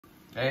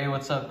Hey,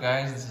 what's up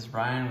guys? This is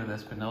Brian with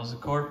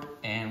Espinoza Corp,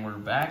 and we're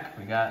back.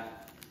 We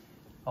got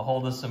a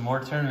hold of some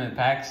more tournament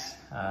packs,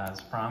 as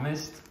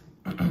promised.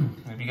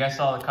 If you guys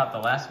caught the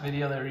last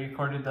video that we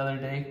recorded the other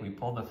day, we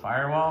pulled the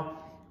firewall.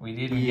 We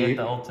didn't get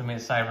the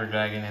ultimate Cyber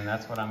Dragon, and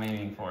that's what I'm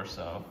aiming for,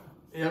 so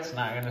it's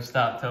not gonna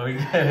stop till we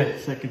get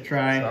it. Second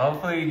try. So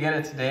hopefully we get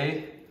it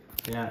today.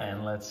 Yeah.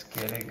 And let's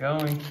get it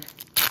going.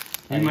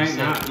 We might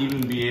not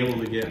even be able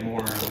to get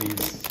more of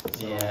these.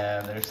 So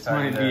yeah, they're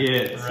starting to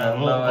it. run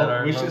low at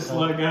our wish local. us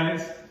luck,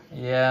 guys.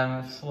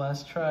 Yeah,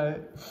 let's try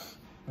it.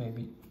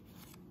 Maybe.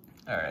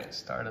 All right,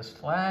 start us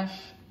flash.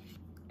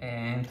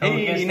 And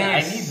hey,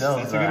 nice. I need those.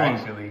 That's a good one.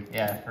 Actually,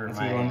 yeah, for That's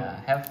my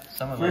have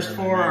some of those. First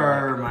four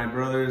are my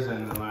brothers,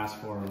 and the last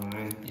four are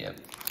mine. Yep.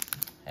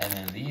 And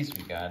then these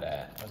we got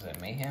at was it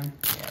Mayhem?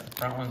 Yeah, the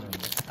front ones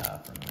are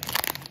from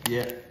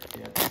Mayhem.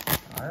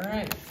 Yeah. All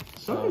right.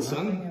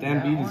 Son.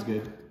 Damn beat is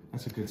good.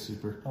 That's a good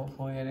super.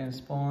 Hopefully I didn't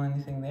spoil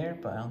anything there,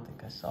 but I don't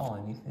think I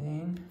saw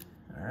anything.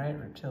 All right,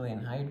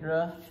 Reptilian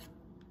Hydra.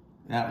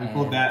 Yeah, we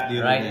pulled that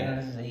the other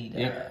day. Zeta.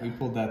 Yep, we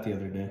pulled that the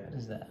other day. What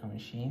is that, a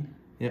machine?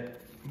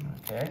 Yep.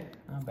 Okay,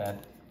 not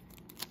bad.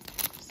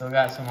 Still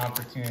got some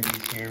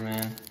opportunities here,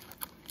 man.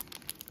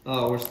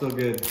 Oh, we're still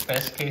good.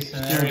 Best case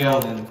scenario,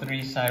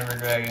 3 Cyber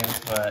Dragons,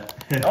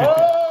 but...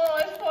 Oh,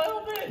 I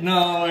spoiled it!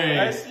 No way.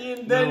 I see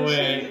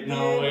indentation.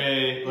 No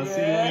way. Let's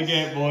see what we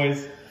get,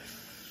 boys.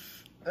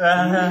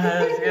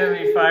 It's gonna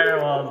be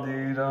firewall,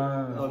 dude.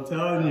 I'm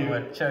telling you. I'm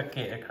gonna chuck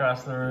it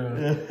across the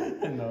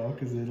room. No,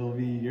 because it'll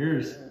be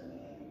yours.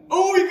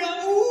 Oh, you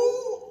got...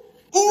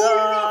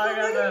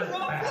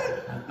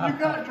 You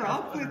got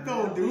droplet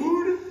though,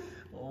 dude.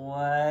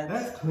 What?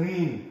 That's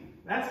clean.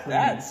 That's clean.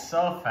 That's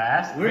so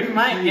fast. We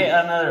might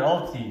get another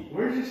ulti.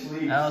 Where's your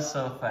sleeves? That was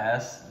so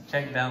fast.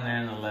 Check down there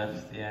on the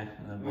left. Yeah.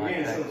 We're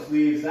getting some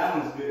sleeves. That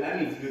one's good. That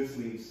needs good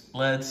sleeves.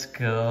 Let's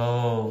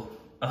go.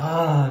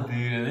 Oh,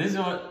 dude. This is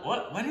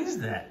what is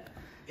that?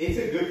 It's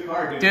a good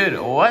card, dude.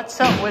 Dude,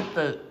 what's up with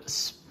the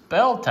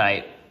spell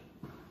type?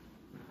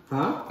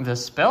 Huh? The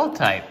spell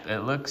type.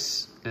 It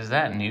looks... Is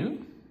that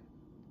new?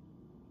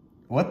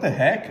 What the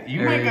heck?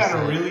 You might got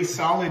a really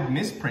solid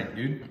misprint,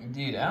 dude.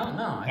 Dude, I don't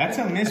know. That's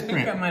a misprint.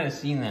 I think I might have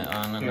seen that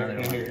on another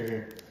one.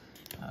 Here.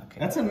 Okay.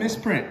 That's a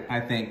misprint, I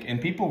think,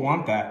 and people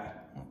want that.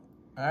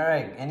 All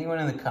right, anyone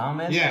in the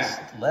comments? Yeah.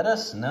 Just let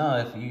us know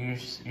if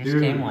yours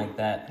came like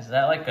that. Is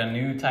that like a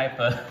new type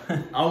of...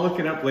 I'll look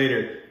it up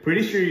later.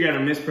 Pretty sure you got a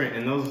misprint,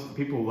 and those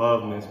people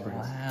love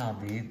misprints. Wow,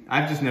 dude.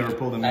 I've just never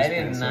pulled a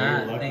misprint. I did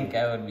not think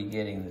I would be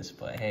getting this,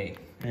 but hey.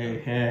 Hey,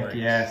 heck,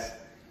 yes.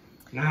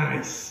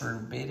 Nice.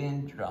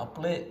 Forbidden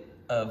droplet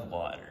of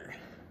water.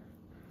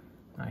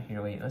 All right,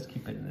 here, wait. Let's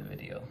keep it in the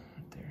video.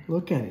 Right there.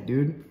 Look at it,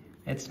 dude.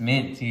 It's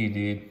mint too,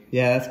 dude.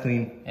 Yeah, that's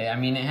clean. I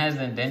mean, it has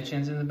the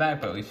indentions in the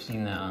back, but we've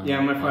seen that on... Yeah,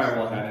 my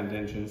firewall had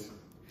indentions.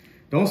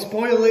 Don't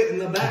spoil it in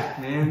the back,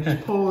 man.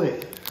 Just pull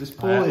it. Just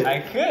pull it. I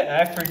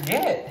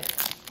forget.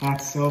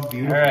 That's so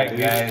beautiful. All right,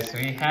 dude. guys,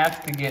 we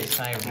have to get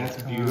Cyber.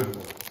 That's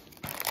beautiful.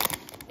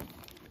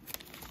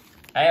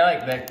 I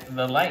like that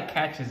the light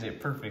catches it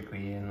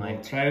perfectly, and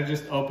like try to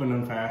just open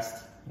them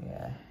fast.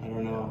 Yeah, I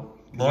don't know.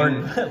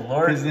 Lord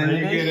Because then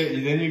British.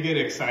 you get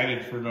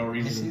excited for no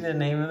reason. You see the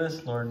name of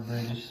this? Lord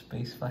British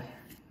Spacefire.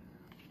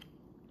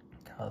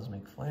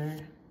 Cosmic Flare.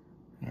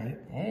 All right.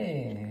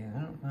 Hey,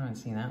 I haven't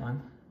seen that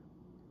one.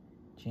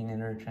 Gene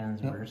Inner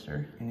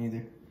Transverser. Me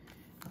neither.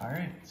 All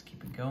right, let's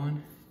keep it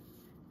going.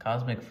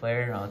 Cosmic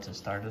Flare. Oh, it's a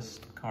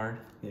Stardust card.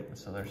 Yep.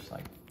 So there's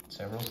like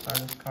several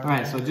Stardust cards. All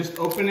right, so just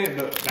open it,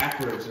 but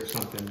backwards or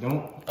something.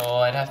 Don't. Oh,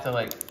 I'd have to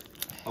like.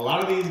 A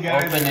lot of these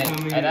guys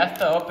open it. I'd have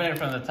to open it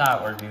from the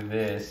top or do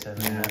this, and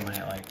then I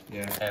might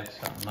like have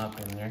something up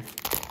in there.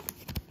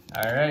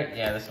 All right,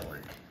 yeah, this will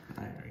work.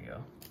 All right, there we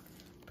go.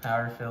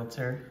 Power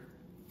filter.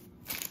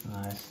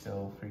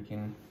 Still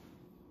freaking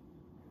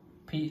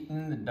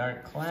Peyton, the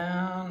Dark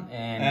Clown,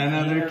 and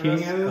another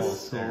King of the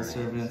Soul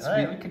Servants. All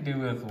right, we could do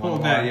with one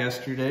pulled more. that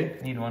yesterday.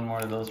 Need one more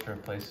of those for a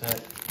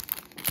playset.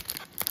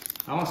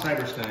 I want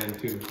Cyberstein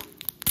too.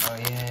 Oh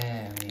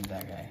yeah, I need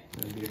that guy.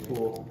 That'd be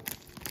cool.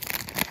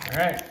 All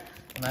right,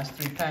 last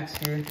 3 packs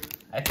here.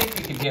 I think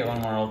we could get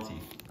one more ulti.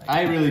 Like,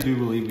 I really do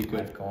believe we could.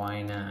 Like,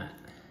 why not?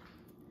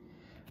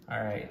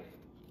 All right.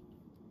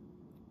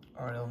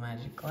 Royal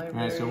Magic Library.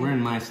 All right, so we're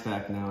in my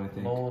stack now, I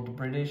think. Old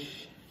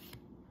British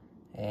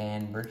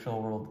and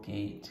Virtual World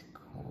Gate.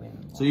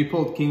 So you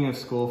pulled King of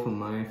Skull from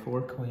my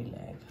 4?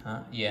 Quailag, huh?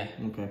 Yeah.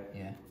 Okay.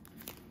 Yeah.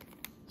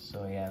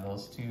 So yeah,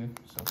 those 2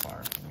 so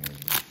far.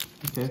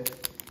 Okay.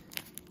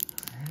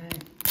 All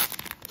right.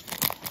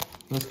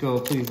 Let's go.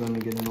 Please let me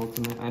get an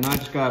ultimate. I know I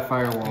just got a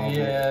firewall.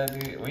 Yeah,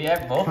 dude. We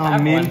have both how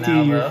have one minty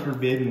now, your though.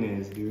 forbidden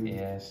is, dude.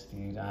 Yes,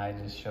 dude. I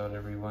just showed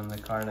everyone the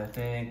card, I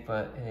think.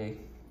 But hey,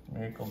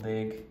 Miracle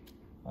Dig,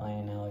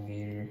 Lion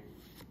Alligator.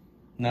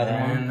 Another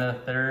one. And the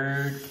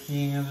 3rd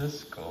King of the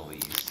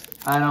Skullies.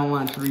 I don't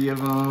want 3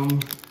 of them.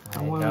 I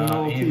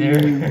don't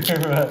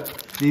either.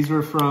 These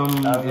were from...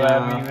 I'm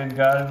glad we even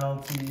got an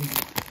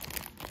LT.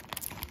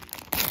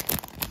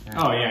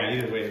 Oh yeah,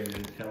 either way,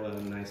 they're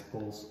hella nice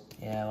pulls.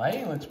 Yeah,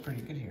 lighting looks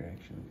pretty good here,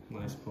 actually.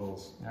 Nice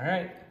pulls. All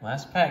right,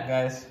 last pack,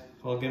 guys.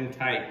 Hold them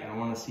tight. I don't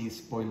want to see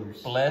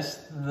spoilers.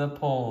 Bless the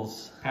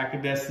pulls. Pack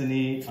of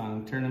Destiny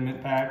on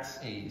Tournament Packs.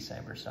 Hey,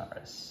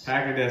 Cybersaurus.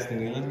 Pack of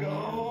Destiny. Let's go.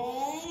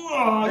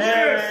 Oh,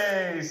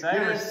 yes. Hey,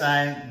 Cyber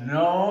Sign.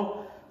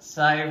 No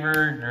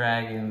Cyber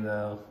Dragon,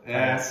 though.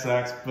 That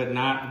sucks, but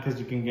not because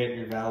you can get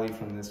your value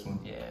from this one.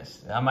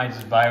 Yes, I might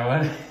just buy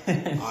one.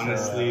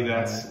 Honestly, so,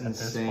 that's at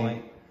this insane.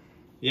 point.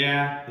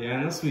 Yeah,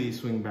 unless we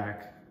swing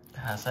back.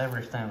 God,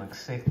 Cyber Sign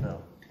looks sick,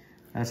 though.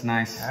 That's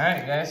nice. All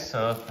right, guys,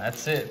 so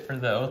that's it for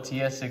the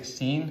OTS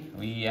 16.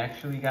 We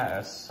actually got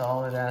a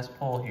solid-ass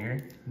pull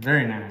here.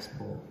 Very nice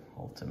pull.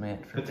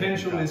 Ultimate. For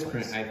Potential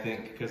misprint, I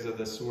think, because of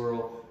the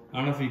swirl. I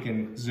don't know if you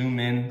can zoom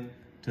in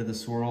to the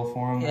swirl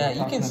form. Yeah,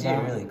 you can see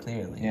it really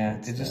clearly. Yeah,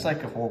 it's just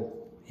like a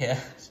hole. Yeah,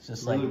 it's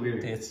just really like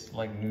weird. It's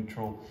like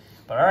neutral.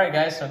 But all right,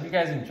 guys. So if you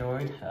guys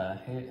enjoyed,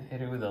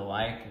 hit it with a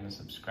like and a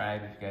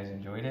subscribe if you guys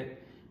enjoyed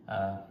it.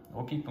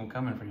 We'll keep them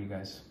coming for you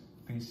guys.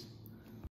 Peace.